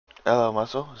Hello,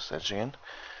 Muscle. It's Edge again.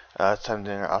 It's time to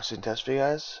do our Austin test for you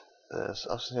guys. This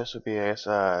Austin test will be, I guess,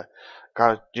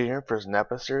 Garlic Jr. versus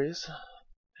Nappa series.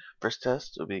 First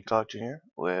test will be Garlic Jr.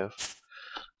 with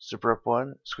Super Up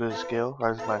 1, Exquisite Skill,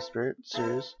 Rise of My Spirit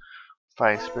series,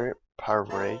 Fighting Spirit, Power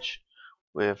of Rage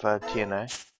with Tien AI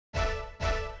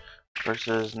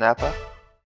versus Nappa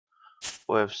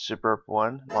with Super Up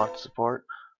 1, Launch Support,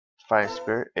 Fighting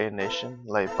Spirit, Indignation,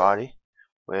 Lightbody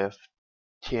with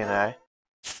Tien AI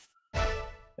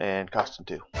and Costume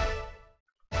 2.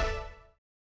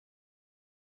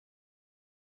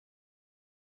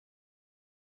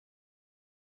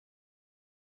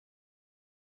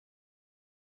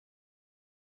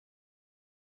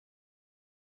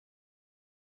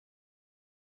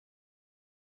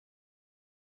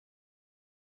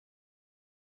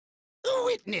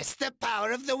 Witness the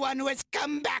power of the one who has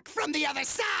come back from the other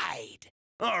side!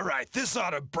 All right, this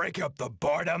ought to break up the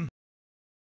boredom.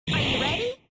 Are you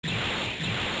ready?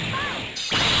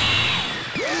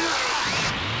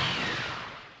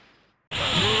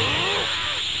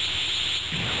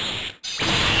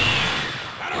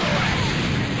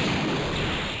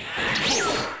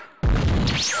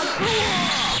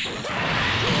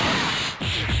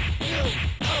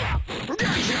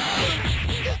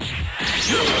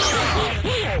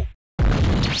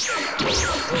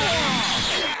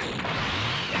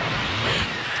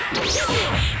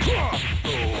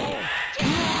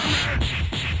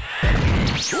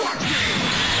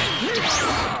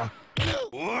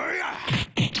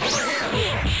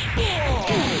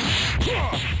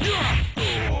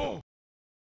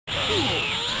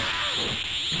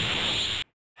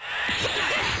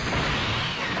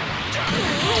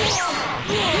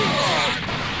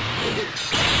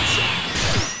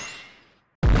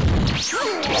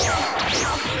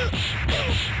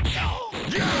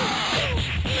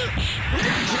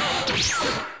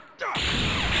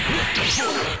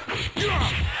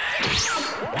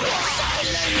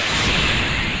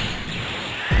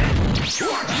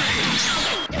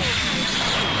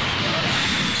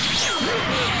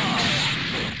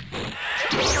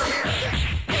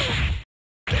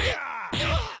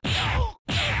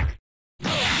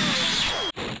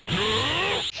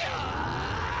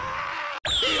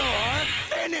 You're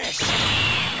finished!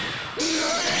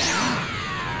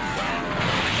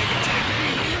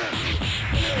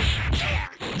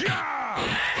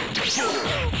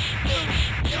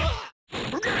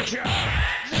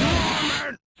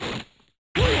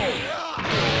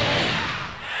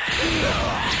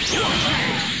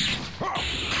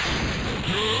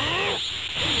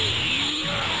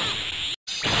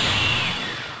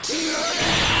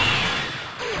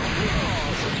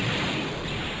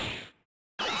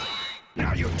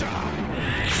 Now you die!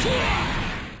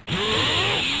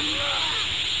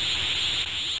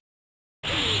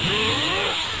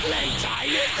 Playtime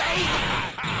is over!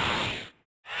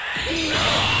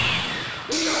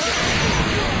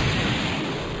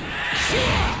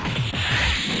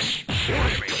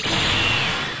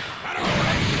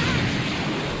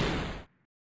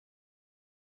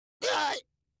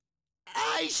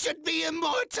 I should be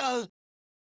immortal!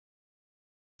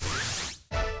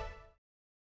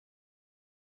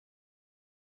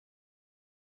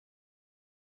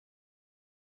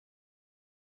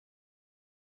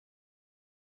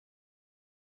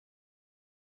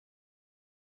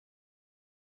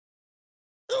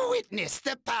 Witness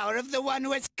the power of the one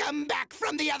who has come back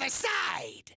from the other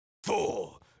side!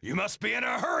 Fool! You must be in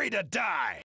a hurry to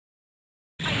die!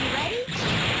 Are you ready?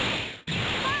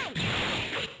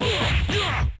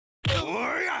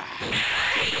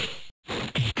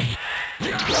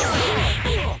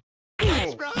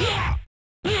 Thanks, bro!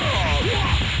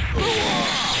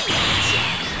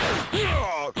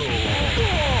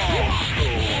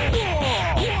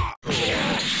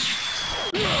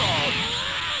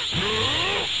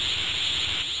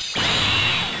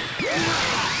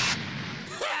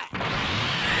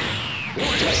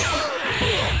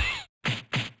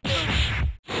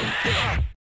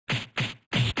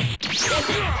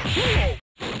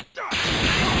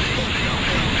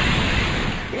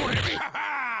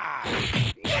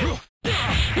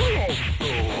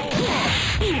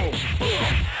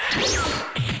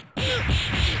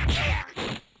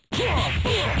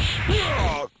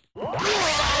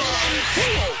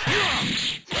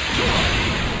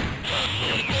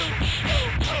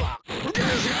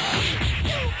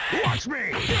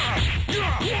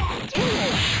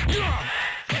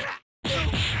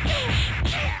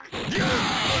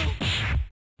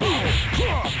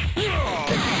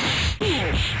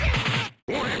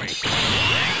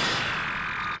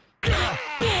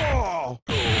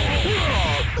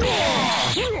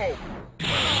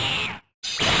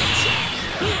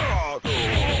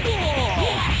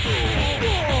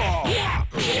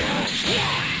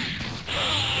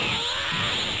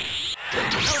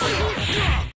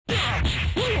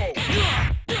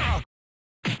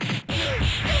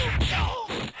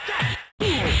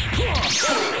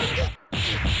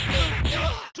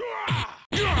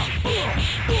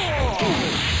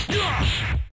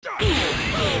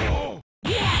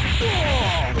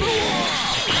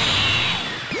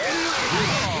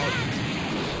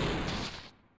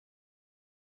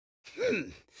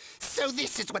 So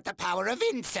this is what the power of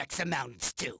insects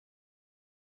amounts to.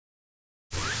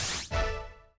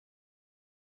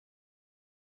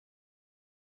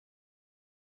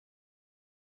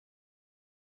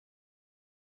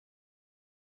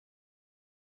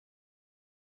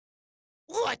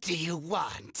 What do you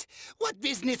want? What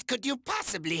business could you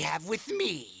possibly have with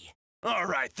me? All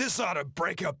right, this ought to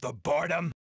break up the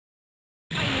boredom.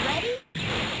 Are you ready?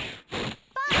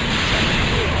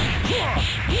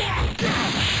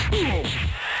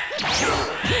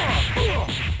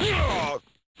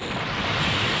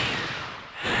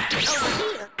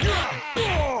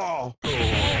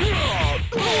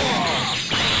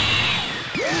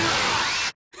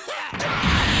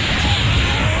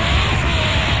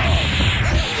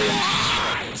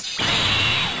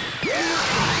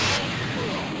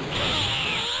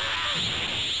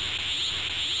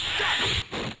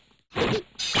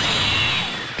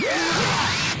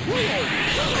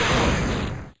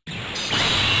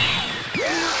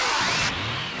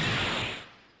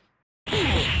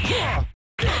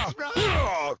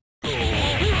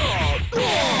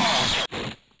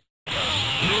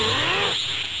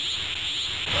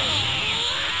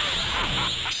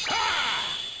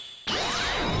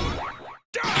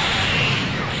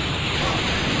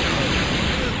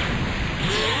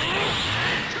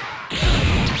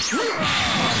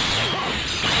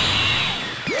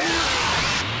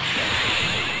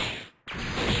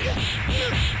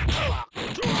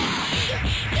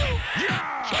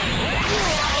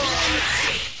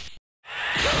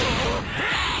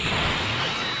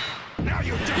 Now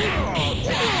you die!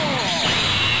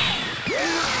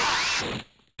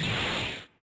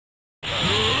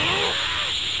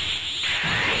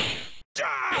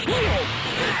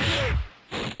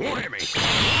 Won't hit me!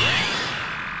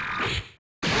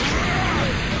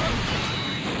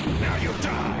 Now you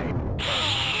die!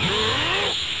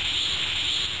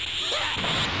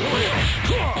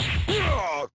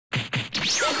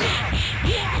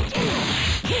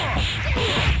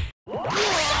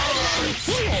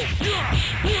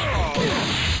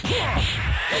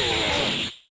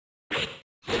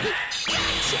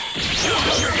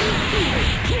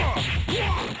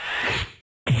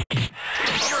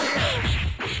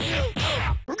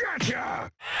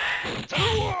 Gotcha!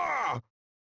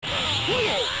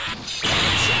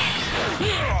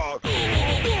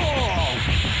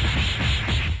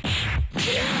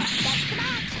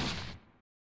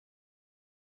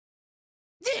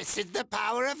 This is the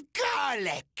power of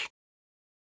garlic.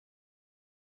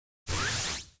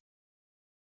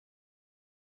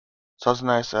 So it's a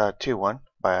nice 2-1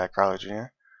 by Carlo Jr.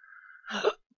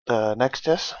 The next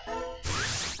test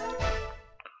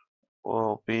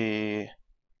will be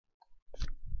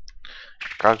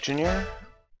Carlo Jr.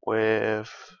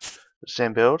 with the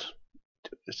same build,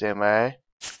 the same AI,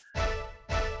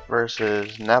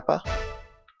 versus Nappa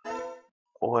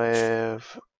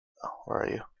with, where are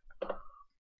you?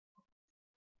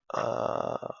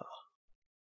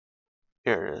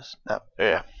 Here it is. Nappa,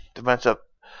 yeah. Defense up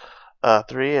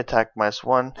 3, attack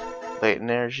 -1,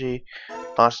 latent energy,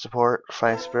 launch support,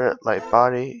 fighting spirit,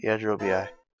 Lightbody, Yajirobe AI.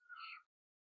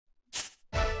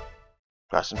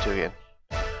 Got some 2 again.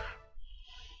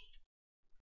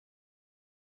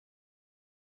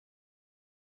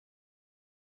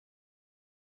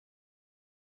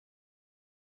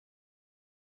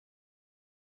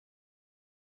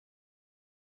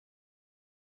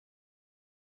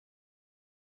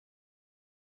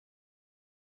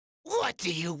 What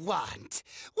do you want?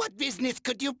 What business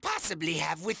could you possibly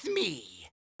have with me?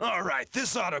 All right,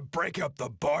 this ought to break up the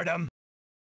boredom.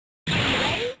 Are you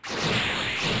ready?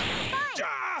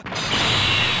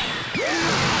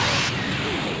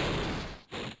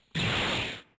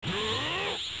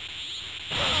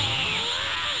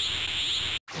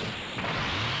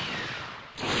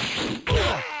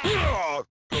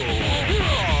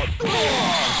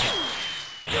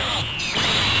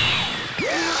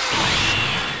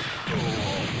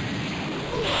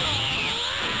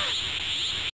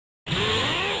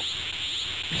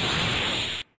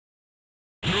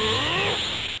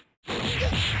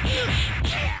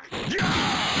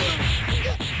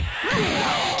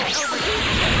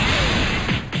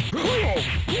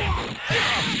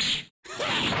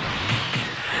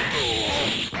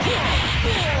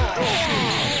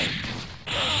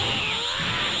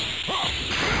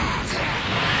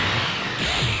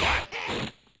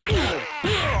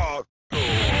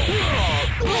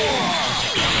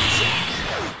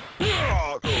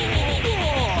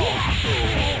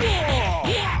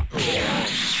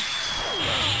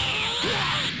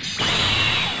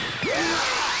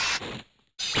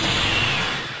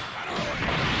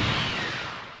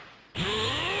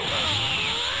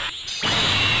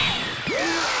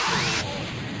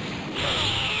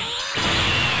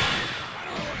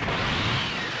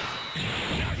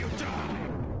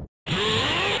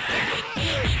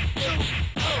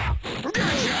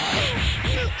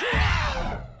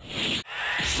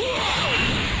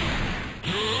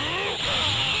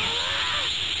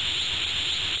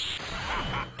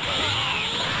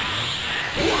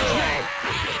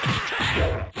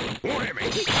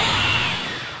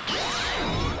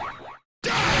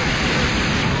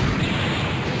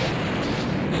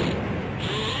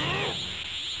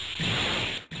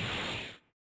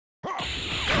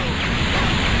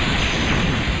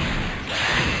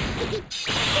 So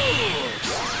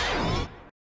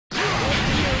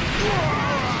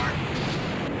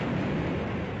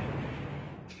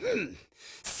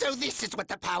this is what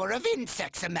the power of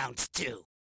insects amounts to.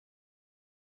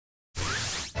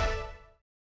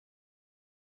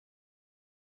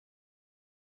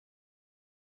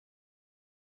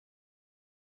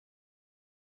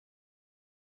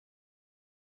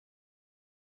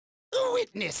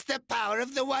 Witness the power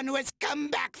of the one who has come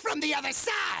back from the other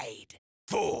side!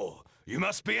 Fool! You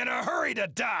must be in a hurry to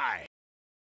die!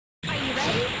 Are you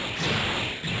ready?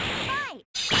 Fight!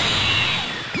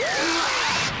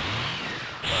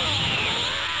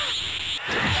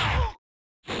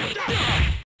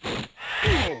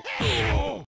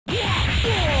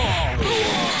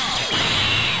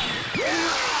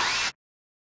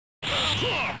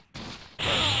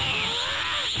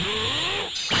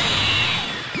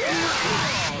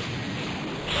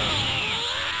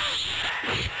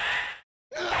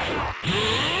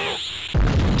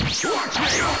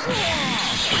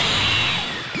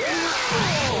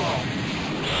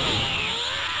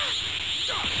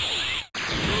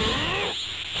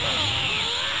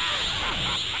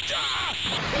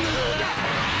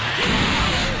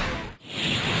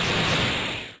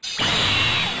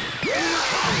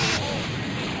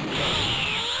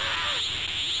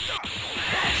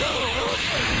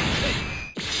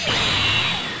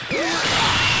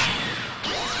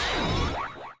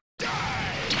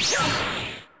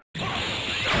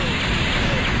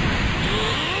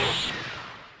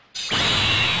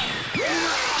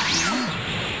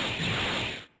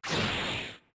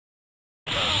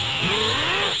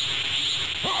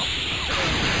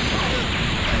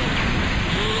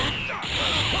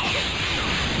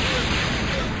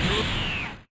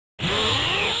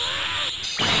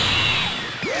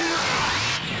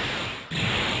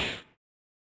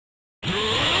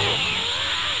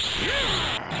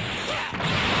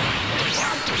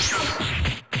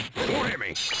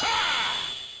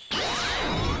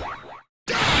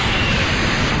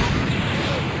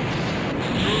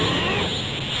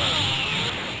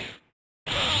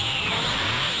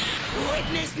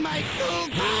 Witness my full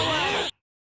power!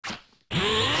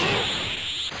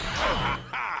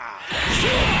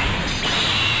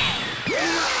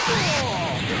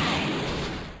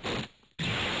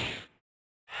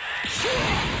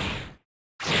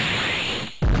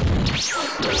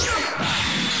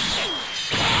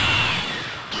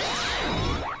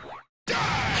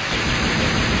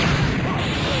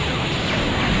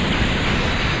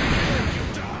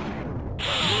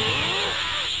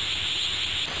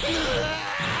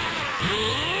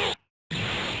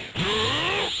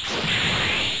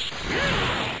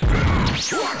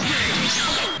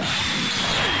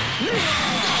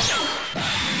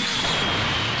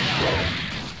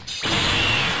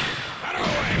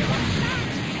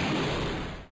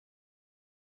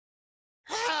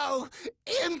 How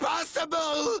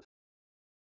impossible!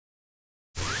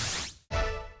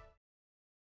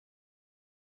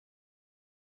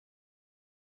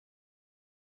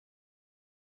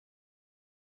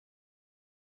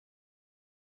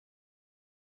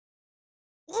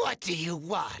 What do you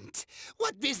want?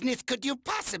 What business could you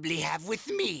possibly have with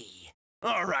me?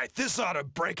 Alright, this ought to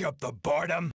break up the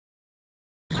boredom.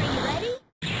 Are you ready?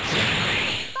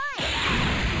 Fight!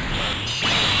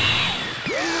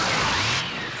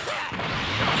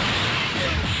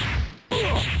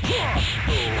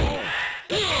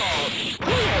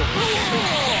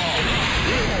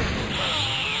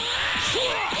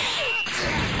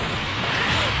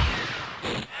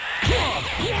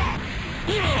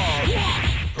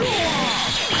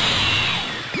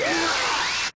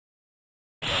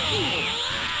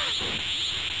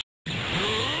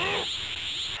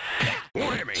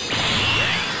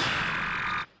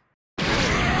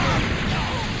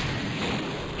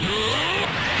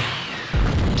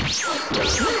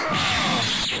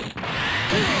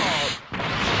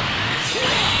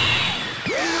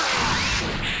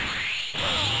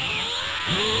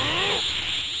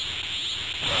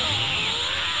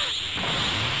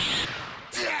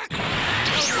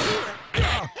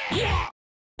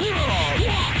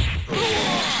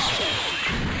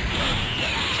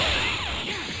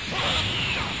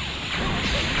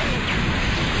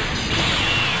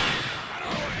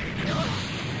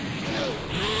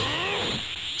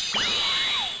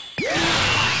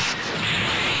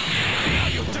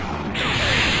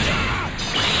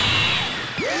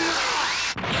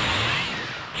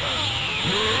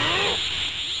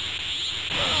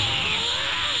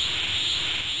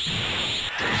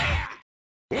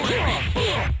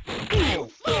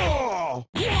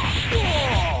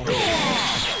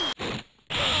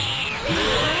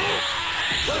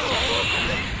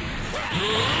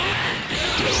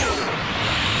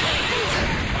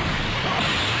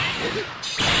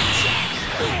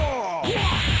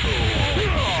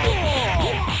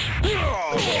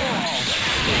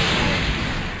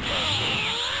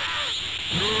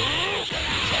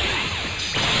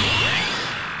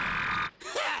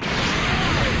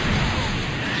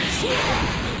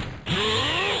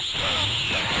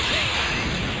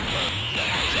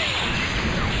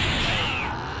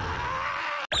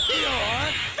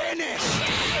 You're finished!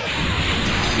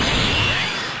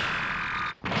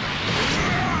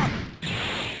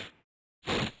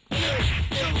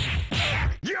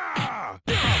 Yeah!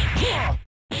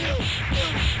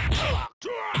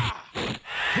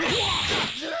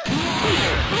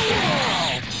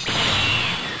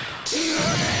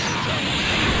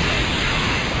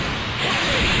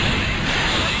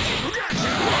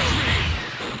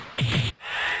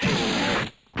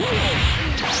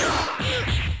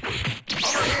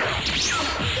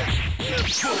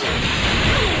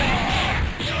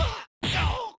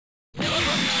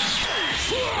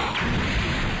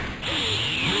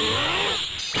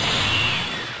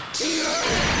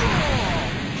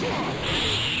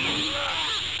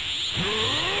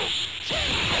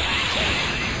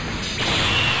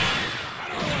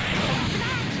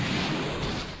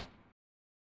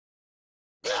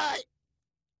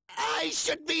 I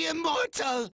should be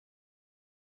immortal!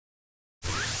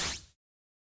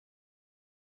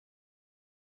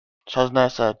 So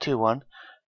that's 2-1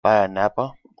 by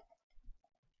Nappa.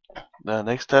 The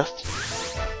next test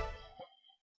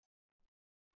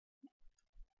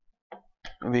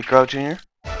will be Carl Jr.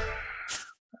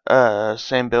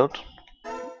 Same build,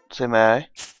 same AI.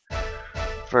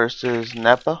 First is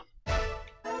Nappa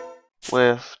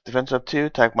with Defense+2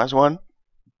 Attack-1,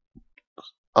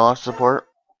 launch support,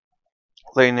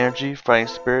 Latent Energy, Fighting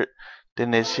Spirit,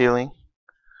 Dende healing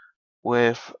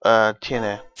with Tien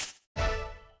AI.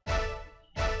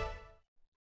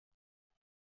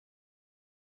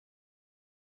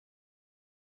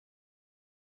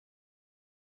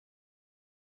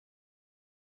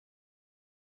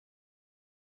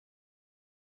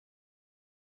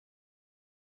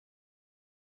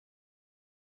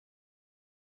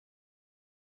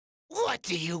 What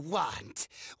do you want?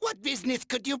 What business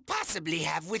could you possibly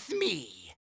have with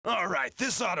me? All right,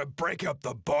 this ought to break up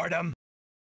the boredom.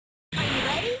 Are you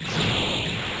ready?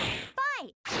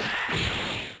 Fight!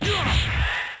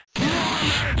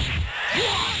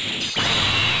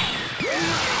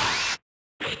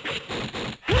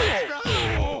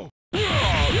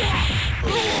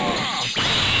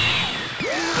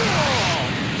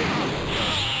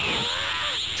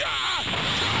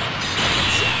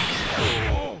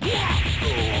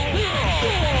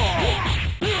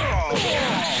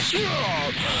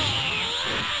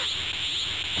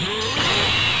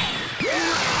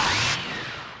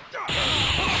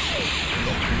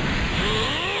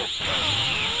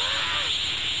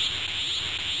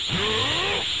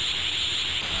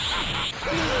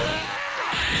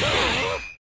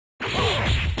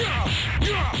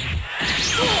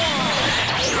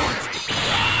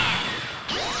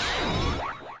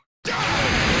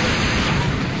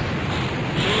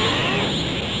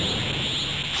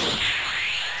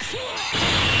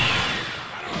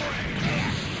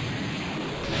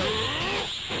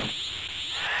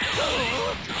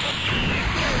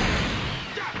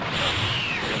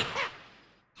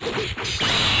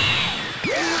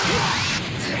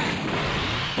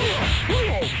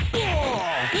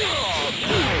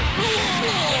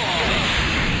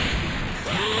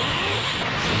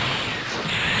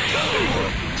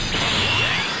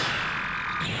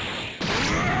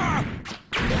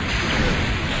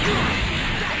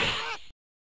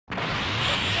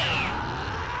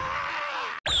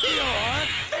 You're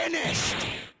finished!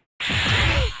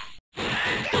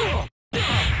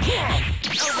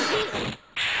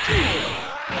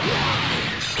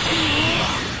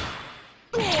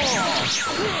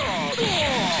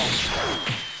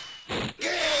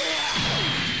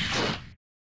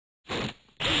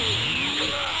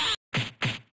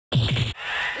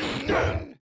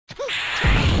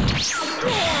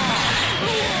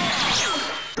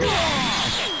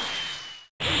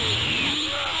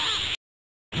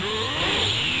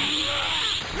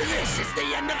 This is the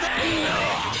end of the...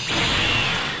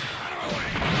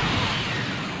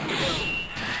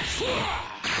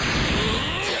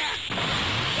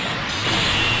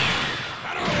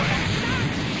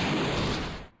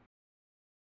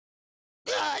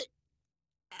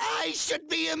 I should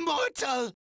be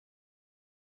immortal!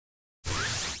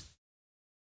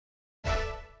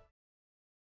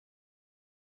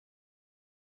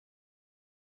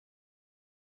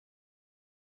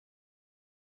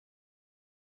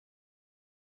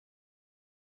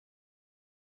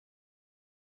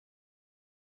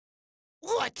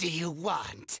 What do you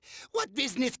want? What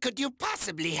business could you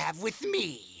possibly have with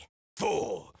me?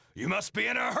 Fool! You must be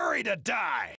in a hurry to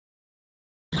die!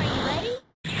 Are you ready?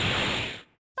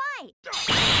 Fight!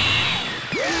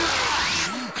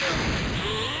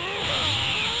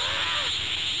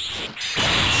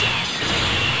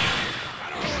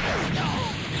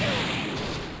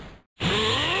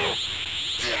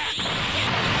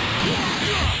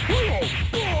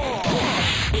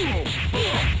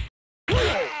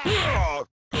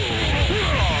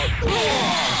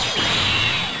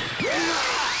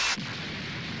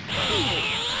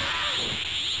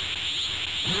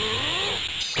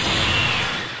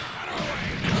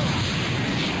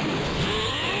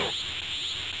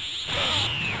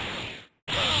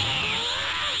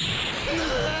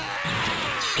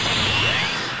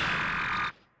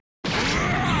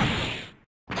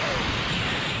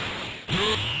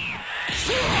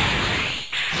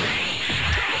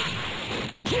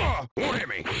 Won't hit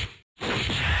me!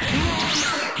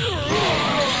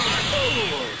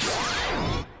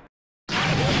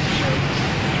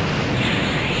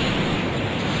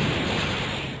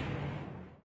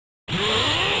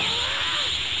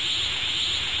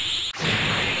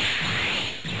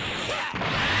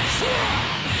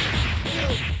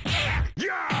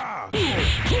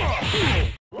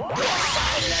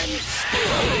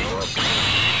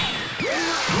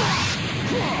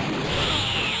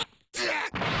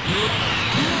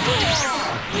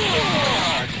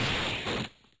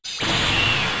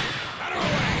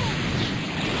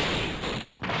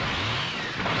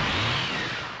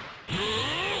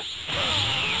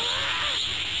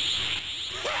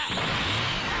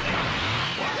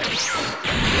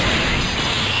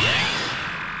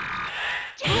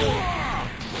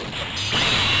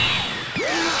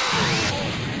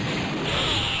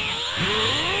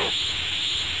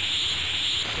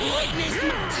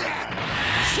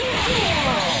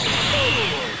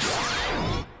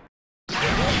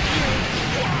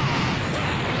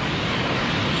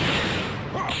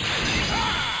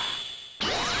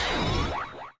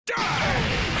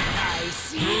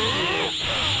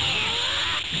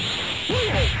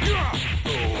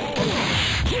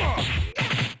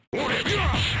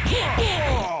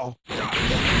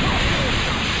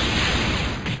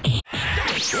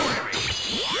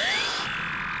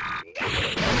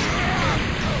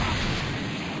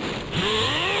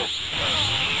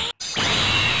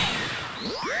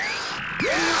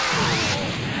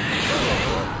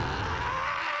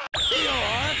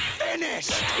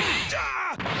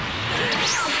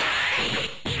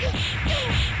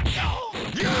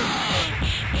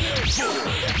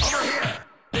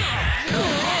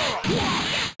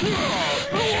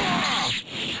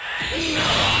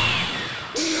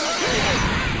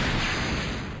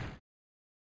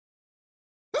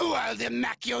 While the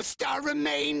Macchio Star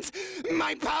remains,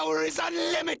 my power is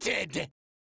unlimited!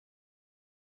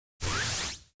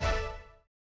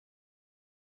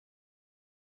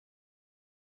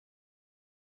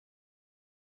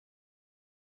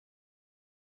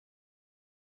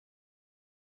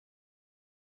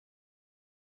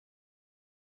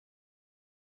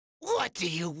 What do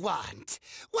you want?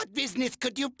 What business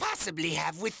could you possibly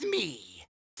have with me?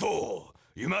 Fool!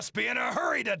 You must be in a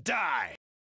hurry to die!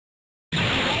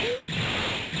 Ready?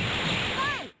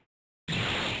 Fight!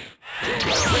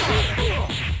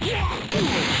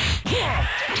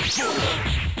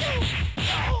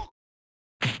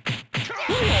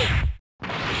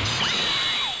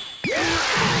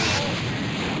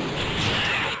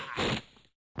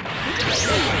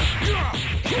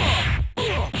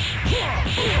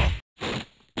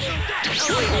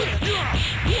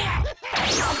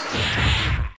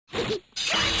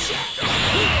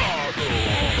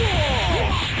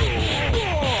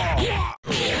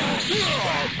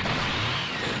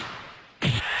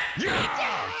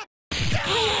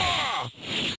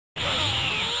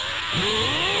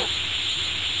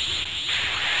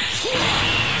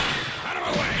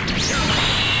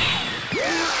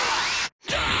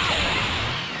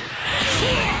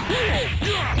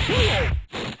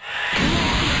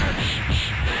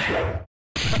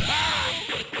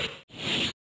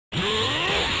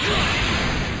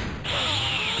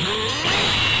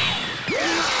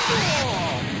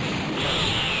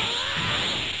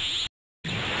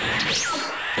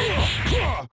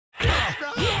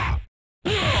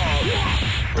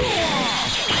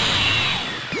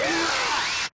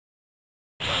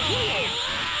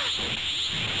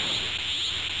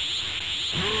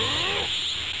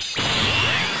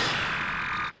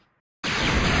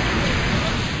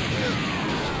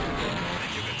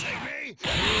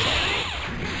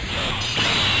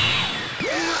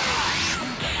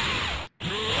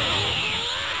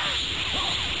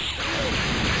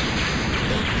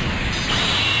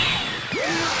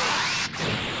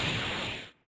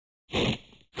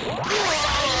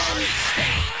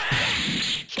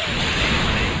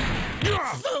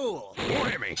 Won't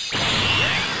hit me.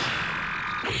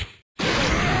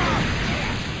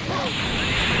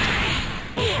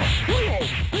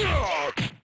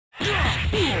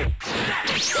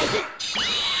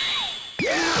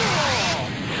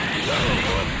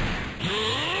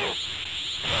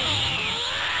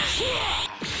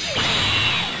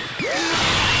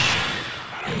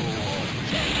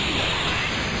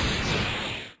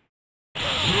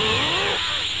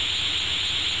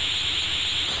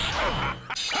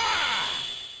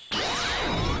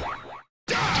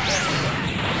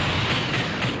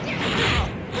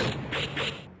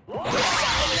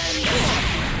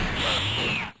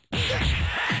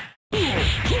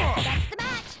 That's the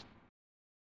match.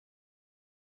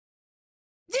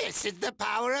 This is the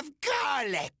power of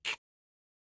garlic.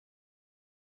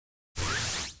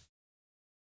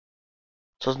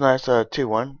 So it's nice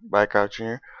 2-1 by Carl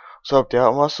Jr. So up the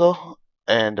out muscle,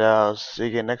 and I'll see you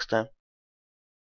again next time.